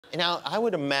Now, I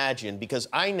would imagine, because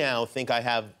I now think I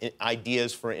have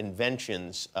ideas for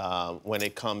inventions when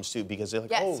it comes to, because they're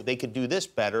like, oh, they could do this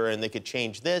better and they could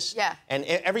change this. Yeah. And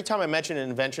every time I mention an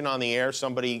invention on the air,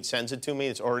 somebody sends it to me.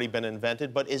 It's already been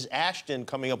invented. But is Ashton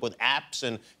coming up with apps?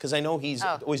 And because I know he's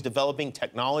always developing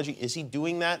technology. Is he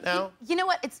doing that now? You know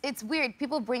what? It's weird.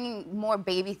 People bringing more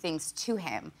baby things to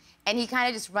him, and he kind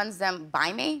of just runs them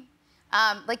by me.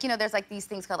 Like, you know, there's like these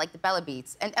things called like the Bella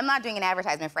Beats. And I'm not doing an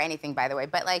advertisement for anything, by the way,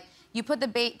 but like you put the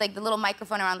little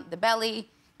microphone around the belly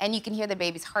and you can hear the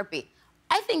baby's heartbeat.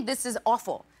 I think this is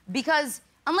awful because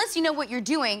unless you know what you're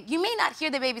doing, you may not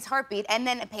hear the baby's heartbeat and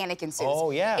then a panic ensues.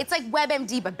 Oh, yeah. It's like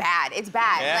WebMD, but bad. It's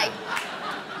bad. Yeah.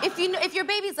 Like, if your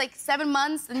baby's like 7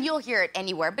 months, then you'll hear it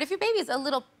anywhere. But if your baby's a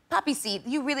little puppy seed,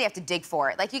 you really have to dig for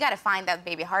it. Like, you gotta find that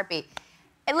baby heartbeat.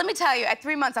 And let me tell you, at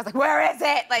 3 months, I was like, where is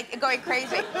it? Like, going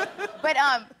crazy. But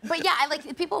yeah,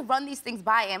 people run these things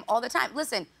by him all the time.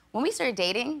 Listen, when we started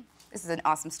dating, this is an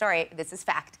awesome story, this is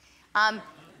fact.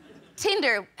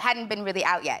 Tinder hadn't been really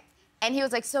out yet. And he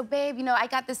was like, so babe, you know, I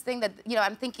got this thing that, you know,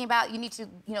 I'm thinking about, you need to,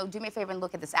 you know, do me a favor and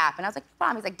look at this app. And I was like, no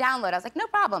problem. He's like, download. I was like, no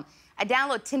problem. I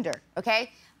download Tinder,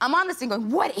 okay? I'm on this thing going,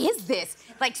 what is this?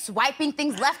 Like swiping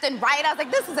things left and right. I was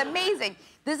like, this is amazing.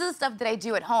 This is the stuff that I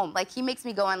do at home. Like, he makes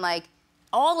me go on, like,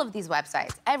 all of these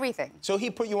websites, everything. So he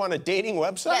put you on a dating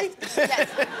website? Yes,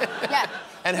 yeah.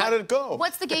 And how did it go?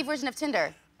 What's the gay version of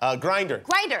Tinder? Grindr.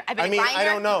 Grindr. I mean, Grindr? I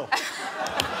don't know.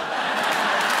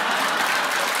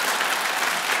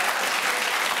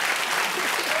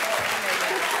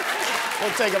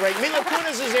 We'll take a break. Mila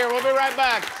Kunis is here. We'll be right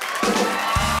back.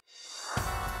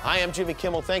 Hi, I'm Jimmy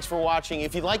Kimmel. Thanks for watching.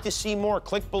 If you'd like to see more,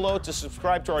 click below to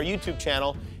subscribe to our YouTube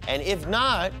channel. And if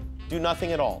not, do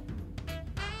nothing at all.